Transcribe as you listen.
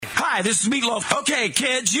Hi, this is Meatloaf. Okay,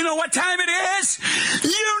 kids, you know what time it is? You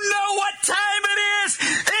know what time it is?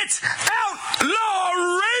 It's Outlaw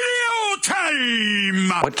Radio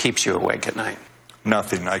time! What keeps you awake at night?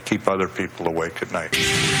 Nothing. I keep other people awake at night. The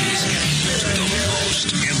most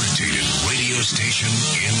imitated radio station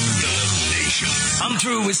in the nation. I'm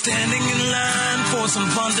through with standing in line for some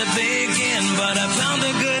fun to begin, but I found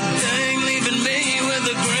a good thing leaving me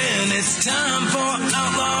with a grin. It's time for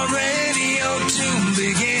Outlaw Radio to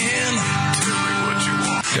begin. Tell me what you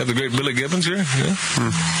want. You have the great Billy Gibbons here? Yeah.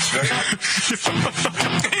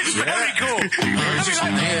 It's very cool. He just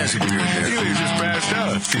passed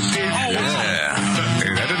out. Oh, wow. Yeah.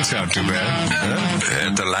 Hey, that didn't sound too bad.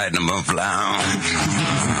 Had to lighten them up loud.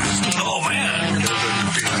 Oh, man.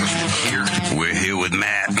 We're here with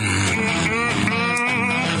Matt.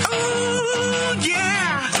 Oh,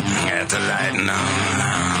 yeah. Had to lighten up.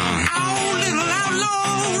 Oh, little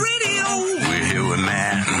Outlaw Radio. We're here with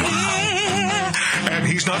Matt. And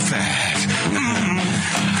he's not fat.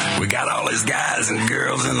 We got all these guys and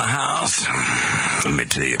girls in the house. Let me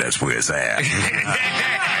tell you, that's where it's at.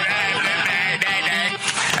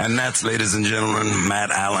 And that's, ladies and gentlemen,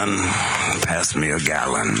 Matt Allen. Pass me a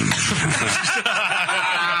gallon.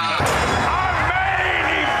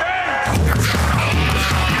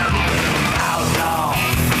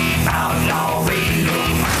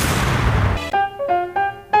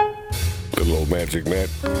 Little old Magic Matt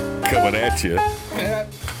coming at you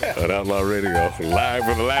on Outlaw Radio. Live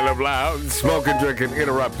from the land of loud, smoking, drinking,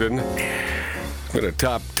 interrupting. Been a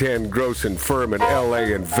top 10 grossing firm in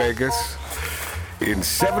L.A. and Vegas. In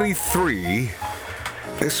 73,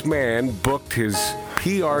 this man booked his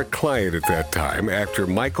PR client at that time after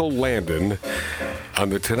Michael Landon on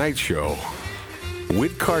The Tonight Show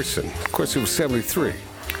with Carson. Of course, it was 73.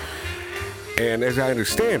 And as I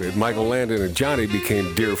understand it, Michael Landon and Johnny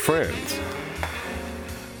became dear friends.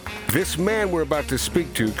 This man we're about to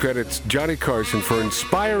speak to credits Johnny Carson for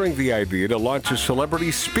inspiring the idea to launch a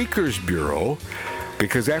celebrity speakers bureau,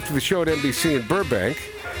 because after the show at NBC in Burbank,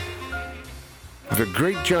 the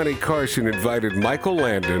great Johnny Carson invited Michael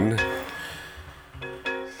Landon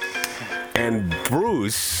and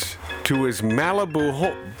Bruce to his Malibu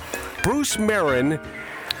home. Bruce Merrin,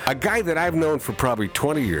 a guy that I've known for probably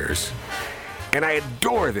 20 years, and I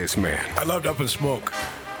adore this man. I loved Up in Smoke.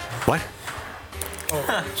 What?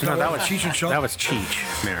 Oh, no, that was Cheech and Chong? That was Cheech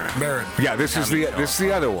Merrin. Yeah, this is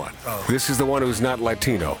the other one. Oh. This is the one who's not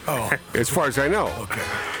Latino. Oh. As far as I know. Okay.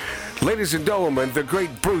 Ladies and gentlemen, the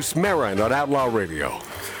great Bruce Merrin on Outlaw Radio.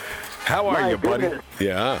 How are you, buddy? Goodness.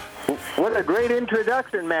 Yeah. What a great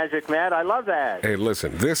introduction, Magic Matt. I love that. Hey,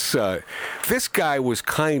 listen, this guy was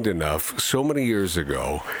kind enough so many years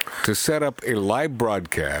ago to set up a live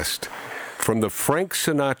broadcast from the Frank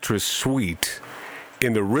Sinatra Suite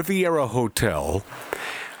in the Riviera Hotel,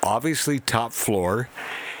 obviously top floor,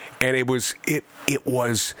 and it was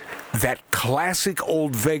that classic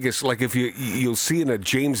old Vegas, like if you'll see in a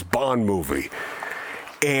James Bond movie.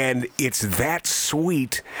 And it's that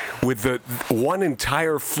suite with the one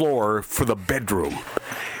entire floor for the bedroom,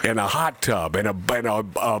 and a hot tub, and a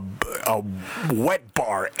wet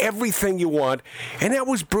bar, everything you want. And that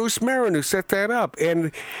was Bruce Merrin who set that up.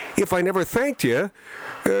 And if I never thanked you,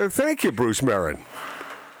 thank you, Bruce Merrin.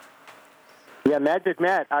 Yeah, Magic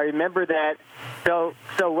Matt, I remember that so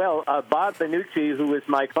well. Bob Benucci, who was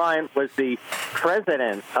my client, was the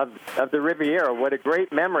president of the Riviera. What a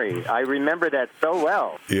great memory. I remember that so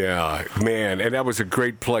well. Yeah, man, and that was a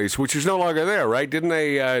great place, which is no longer there, right? Didn't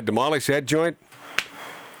they demolish that joint?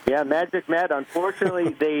 Yeah, Magic Matt, unfortunately,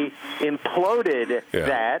 they imploded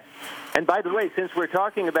that. And by the way, since we're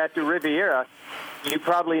talking about the Riviera, you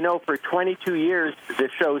probably know for 22 years the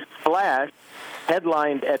show Splash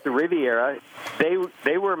headlined at the Riviera.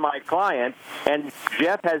 They were my client, and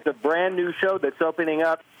Jeff has a brand new show that's opening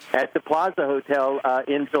up at the Plaza Hotel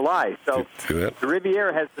in July. So the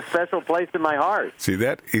Riviera has a special place in my heart. See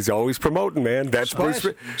that? He's always promoting, man. That's Splash,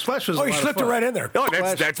 Bruce. Splash was he slipped it right in there. No,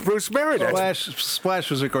 that's Bruce Merrin.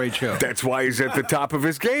 Splash was a great show. That's why he's at the top of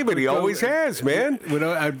his game, and he always has, man.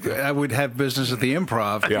 I would have business at the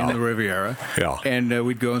Improv in the Riviera, and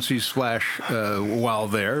we'd go and see Splash while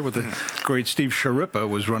there. With the great Steve Sharippa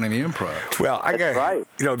was running the Improv. Well,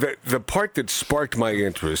 the part that sparked my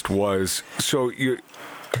interest was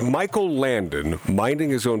Michael Landon minding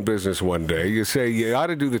his own business one day. You say you ought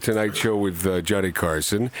to do the Tonight Show with Johnny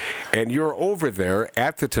Carson, and you're over there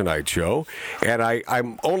at the Tonight Show, and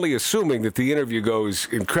I'm only assuming that the interview goes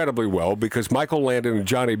incredibly well because Michael Landon and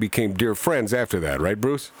Johnny became dear friends after that, right,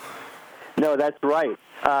 Bruce? No, that's right.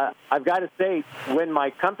 I've got to say, when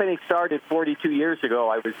my company started 42 years ago,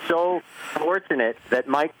 I was so fortunate that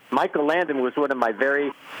Michael Landon was one of my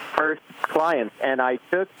very first clients, and I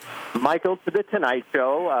took Michael to the Tonight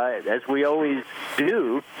Show, as we always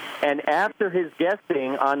do, and after his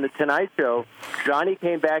guesting on the Tonight Show, Johnny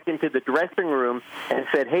came back into the dressing room and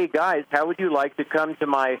said, "Hey, guys, how would you like to come to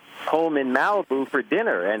my home in Malibu for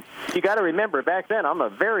dinner?" And you got to remember, back then, I'm a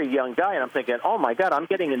very young guy, and I'm thinking, oh, my God, I'm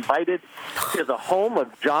getting invited to the home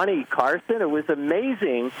of Johnny Carson. It was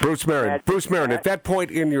amazing. Bruce Merrin, at that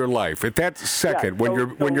point in your life, at that second,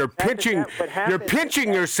 when you're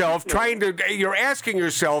pinching yourself, you're asking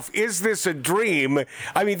yourself, is this a dream?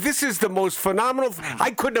 I mean, this is the most phenomenal.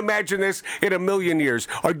 I couldn't imagine this in a million years.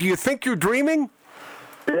 Or do you think you're dreaming?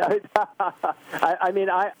 I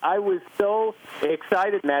was so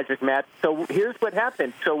excited, Magic Matt. So here's what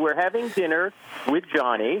happened. So we're having dinner with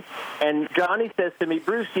Johnny, and Johnny says to me,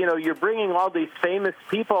 "Bruce, you're bringing all these famous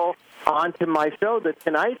people onto my show, The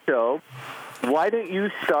Tonight Show. Why don't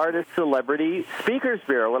you start a celebrity speakers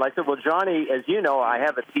bureau?" Well, I said, "Well, Johnny, as you know, I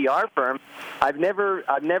have a PR firm. I've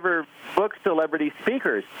never booked celebrity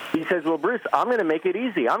speakers." He says, "Well, Bruce, I'm going to make it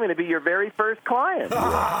easy. I'm going to be your very first client."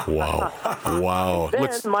 Wow.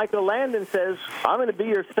 Then Michael Landon says, "I'm going to be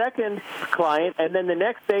your second client." And then the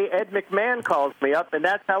next day, Ed McMahon calls me up, and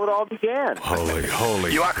that's how it all began.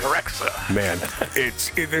 Holy! You are correct, sir. Man,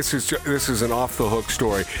 this is an off the hook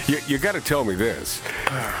story. You got to tell me this.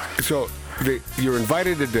 So. You're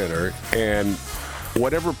invited to dinner, and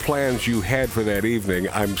whatever plans you had for that evening,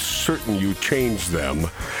 I'm certain you changed them.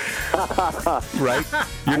 Right?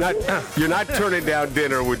 You're not turning down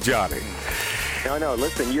dinner with Johnny. No.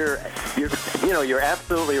 Listen, you're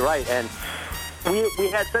absolutely right, and we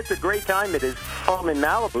had such a great time at his home in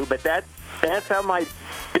Malibu. But that's how my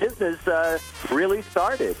business really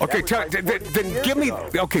started. Okay, then give me...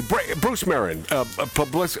 Okay, Bruce Merrin,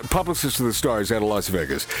 publicist of the Stars out of Las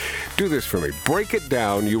Vegas. Do this for me. Break it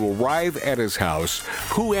down. You arrive at his house.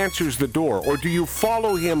 Who answers the door? Or do you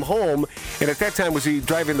follow him home? And at that time, was he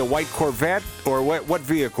driving the white Corvette? Or what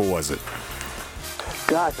vehicle was it?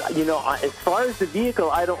 Gosh, as far as the vehicle,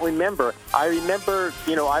 I don't remember. I remember,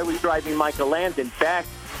 I was driving Michael Landon. Back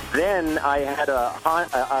then, I had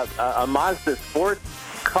a Mazda sports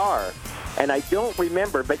car, and I don't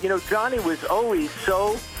remember. But, Johnny was always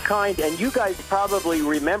so kind, and you guys probably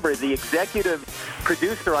remember the executive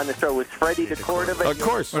producer on the show was Freddie DeCordova. Of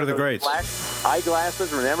course. One of the greats.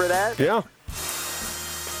 Eyeglasses, remember that? Yeah.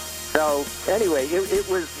 So, anyway, it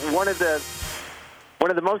was one of the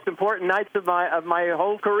most important nights of my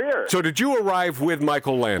whole career. So did you arrive with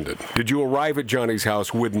Michael Landon? Did you arrive at Johnny's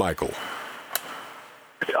house with Michael?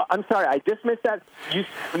 I'm sorry, I just missed that. You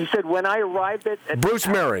said when I arrived at Bruce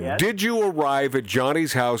Merrin, yes? Did you arrive at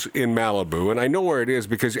Johnny's house in Malibu? And I know where it is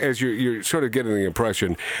because as you're sort of getting the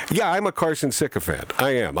impression, I'm a Carson sycophant.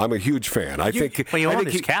 I am. I'm a huge fan. I think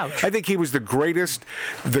he was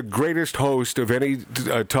the greatest host of any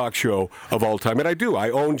talk show of all time. And I do.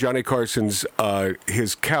 I own Johnny Carson's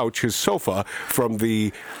his couch, his sofa from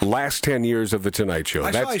the last 10 years of the Tonight Show.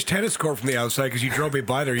 I saw his tennis court from the outside because you drove me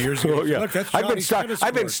by there years ago. Oh, yeah. Look, that's Johnny's tennis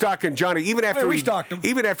court. I've been stalking Johnny even after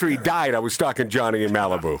he died. I was stalking Johnny in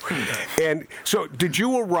Malibu. And so, did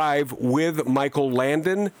you arrive with Michael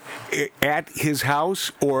Landon at his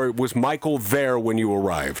house, or was Michael there when you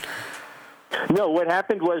arrived? No, what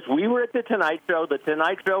happened was we were at the Tonight Show. The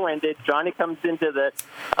Tonight Show ended. Johnny comes into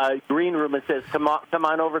the green room and says, come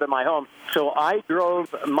on over to my home. So I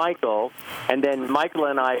drove Michael, and then Michael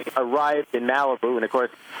and I arrived in Malibu. And, of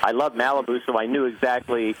course, I love Malibu, so I knew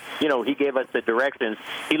exactly, he gave us the directions.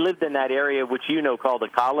 He lived in that area, which called the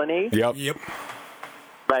Colony. Yep.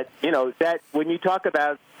 But, that when you talk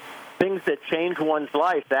about things that change one's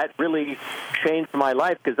life, that really changed my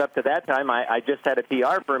life, because up to that time I just had a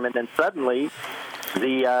PR firm, and then suddenly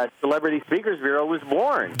the Celebrity Speakers Bureau was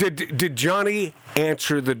born. Did Johnny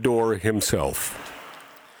answer the door himself?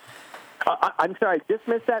 I'm sorry, just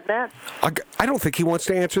missed that, Matt? I don't think he wants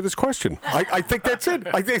to answer this question. I think that's it.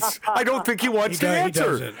 I don't think he wants to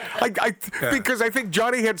answer. Because I think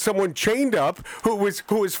Johnny had someone chained up who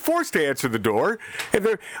was forced to answer the door.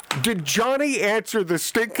 And did Johnny answer the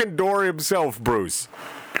stinking door himself, Bruce?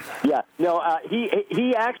 Yeah. No,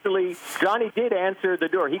 he actually, Johnny did answer the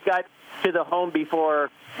door. He got to the home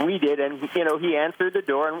before we did, and, he answered the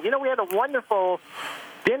door. And, we had a wonderful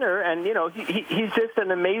dinner, and he's just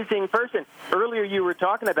an amazing person. Earlier you were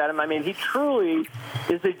talking about him. I mean, he truly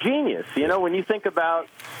is a genius. When you think about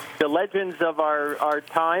the legends of our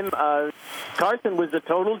time, Carson was a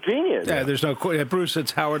total genius. Yeah, there's no question. Bruce,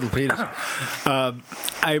 it's Howard Lapidus.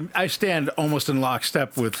 I stand almost in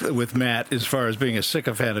lockstep with Matt as far as being a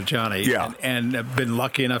sycophant of Johnny. Yeah. And I've been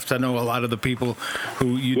lucky enough to know a lot of the people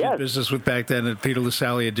who you did business with back then, and Peter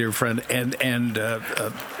LaSalle, a dear friend, and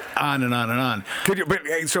on and on and on.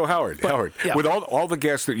 So Howard, yeah. with all the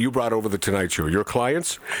guests that you brought over the Tonight Show, your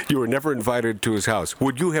clients, you were never invited to his house.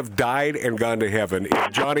 Would you have died and gone to heaven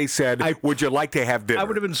if Johnny said, would you like to have dinner? I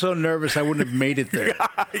would have been so nervous I wouldn't have made it there.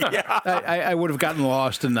 Yeah. I would have gotten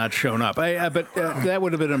lost and not shown up. But that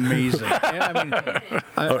would have been amazing. I mean,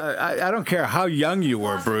 I don't care how young you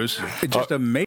were, Bruce. It's just amazing.